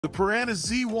The Piranha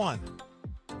Z1.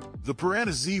 The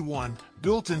Piranha Z1,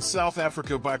 built in South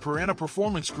Africa by Piranha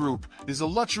Performance Group, is a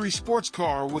luxury sports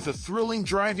car with a thrilling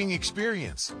driving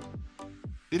experience.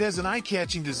 It has an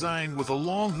eye-catching design with a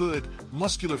long hood,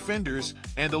 muscular fenders,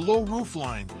 and a low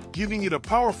roofline, giving it a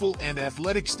powerful and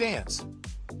athletic stance.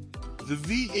 The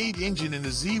V8 engine in the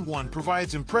Z1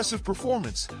 provides impressive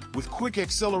performance, with quick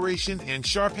acceleration and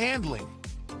sharp handling.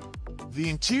 The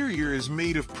interior is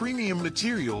made of premium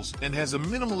materials and has a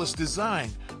minimalist design,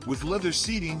 with leather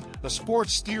seating, a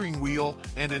sports steering wheel,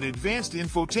 and an advanced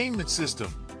infotainment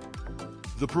system.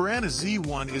 The Piranha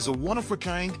Z1 is a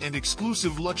one-of-a-kind and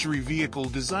exclusive luxury vehicle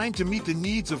designed to meet the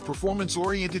needs of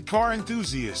performance-oriented car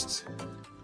enthusiasts.